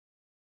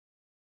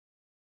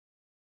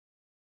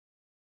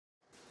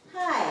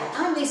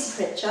Lisa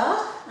Pritchard.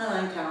 And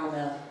I'm Carol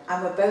Mill.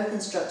 And we're both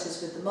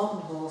instructors with the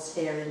Modern Horse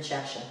here in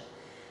Cheshire.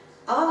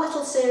 Our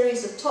little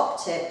series of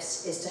top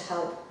tips is to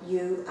help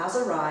you as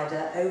a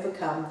rider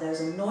overcome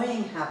those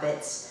annoying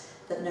habits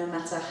that no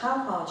matter how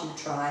hard you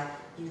try,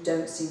 you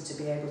don't seem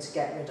to be able to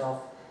get rid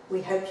of.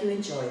 We hope you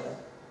enjoy them.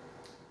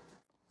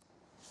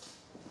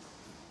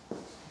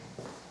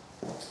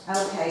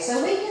 Okay,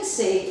 so we can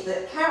see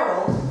that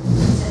Carol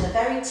is in a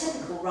very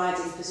typical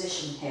riding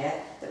position here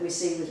that we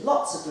see with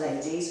lots of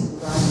ladies who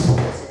ride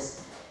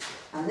horses.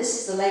 And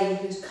this is the lady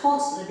who's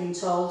constantly been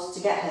told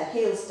to get her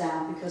heels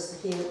down because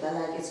the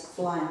leg is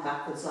flying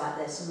backwards like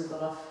this, and we've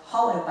got a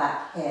hollow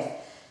back here.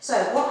 So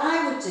what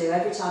I would do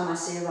every time I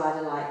see a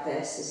rider like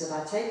this is that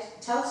I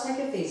tell her to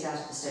take her feet out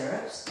of the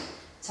stirrups,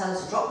 tell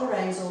her to drop the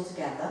reins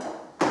altogether,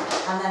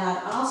 and then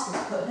I'd ask her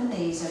to put her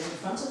knees over the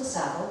front of the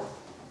saddle,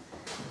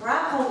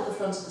 grab hold of the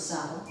front of the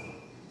saddle,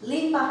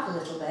 lean back a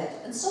little bit,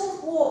 and sort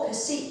of walk her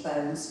seat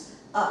bones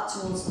up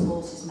towards the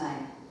horse's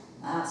mane.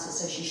 That's it.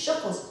 So she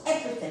shuffles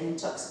everything and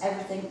tucks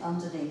everything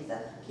underneath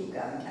her. Keep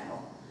going,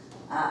 Carol.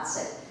 That's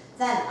it.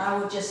 Then I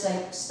would just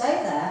say,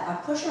 stay there. I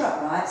push her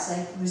upright,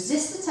 say,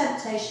 resist the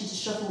temptation to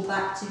shuffle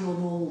back to your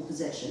normal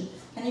position.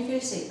 Can you feel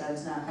your seat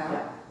bones now, Carol?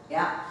 Yeah.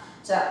 Yeah.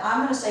 So I'm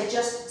going to say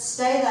just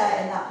stay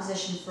there in that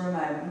position for a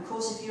moment. Of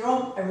course, if you're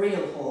on a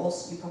real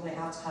horse, you probably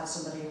have to have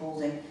somebody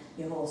holding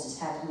your horse's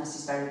head unless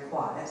he's very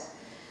quiet.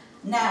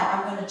 Now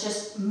I'm going to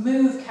just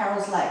move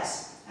Carol's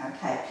legs.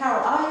 Okay,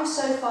 Carol, are you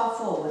so far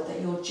forward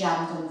that you're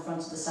jammed on the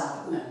front of the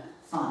saddle? No.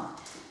 Fine.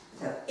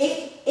 So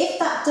if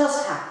that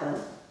does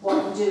happen,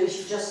 what you do is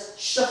you just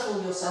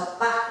shuffle yourself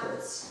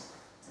backwards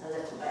a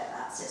little bit.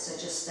 That's it. So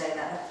just stay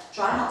there.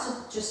 Try not to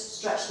just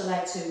stretch the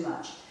leg too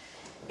much.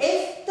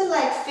 If the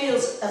leg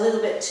feels a little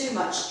bit too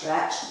much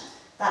stretched,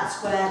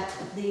 that's where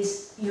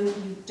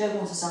you don't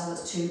want a saddle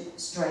that's too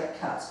straight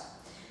cut.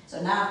 So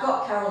now I've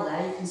got Carol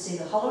there. You can see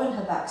the hollow in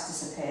her back's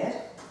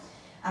disappeared.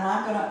 And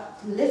I'm going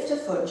to lift her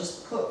foot and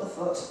just put the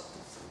foot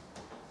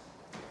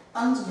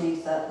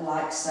underneath her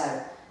like so.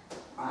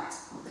 Right,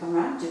 I'll come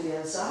round, do the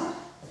other side.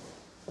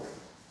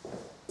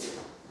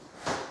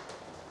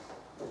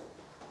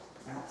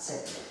 That's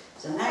it.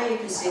 So now you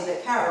can see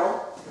that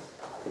Carol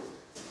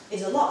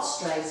is a lot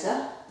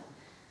straighter.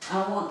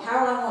 I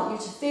want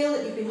you to feel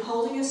that you've been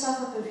holding yourself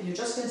up. If you're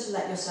just going to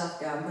let yourself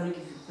go, I'm going to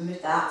give you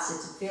permission. That's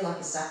it, to feel like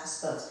a sack of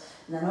spuds.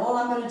 And then all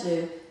I'm going to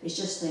do is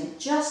just think,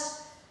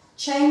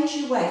 change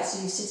your weight so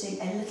you're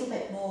sitting a little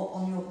bit more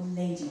on your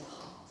lady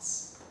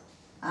parts.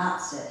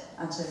 That's it.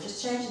 And so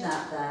just changing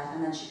that there,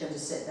 and then she's going to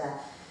sit there.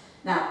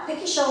 Now, pick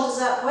your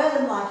shoulders up, wear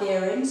them like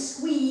earrings,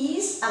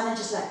 squeeze, and then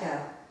just let go.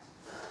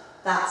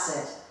 That's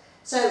it.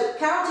 So,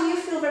 Carol, do you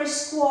feel very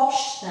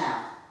squashed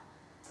now?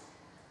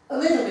 A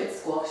little bit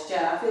squashed,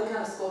 yeah. I feel kind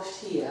of squashed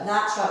here.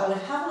 That's right. Well,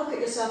 have a look at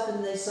yourself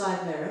in the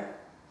side mirror.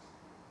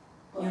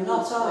 Well, You're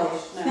not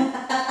tired.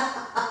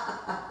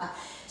 No.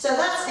 So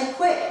that's a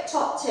quick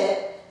top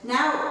tip.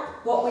 Now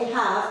what we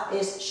have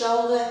is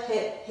shoulder,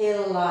 hip,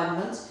 heel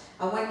alignment,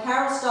 and when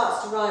Carol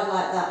starts to ride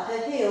like that,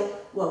 her heel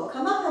won't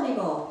come up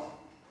anymore.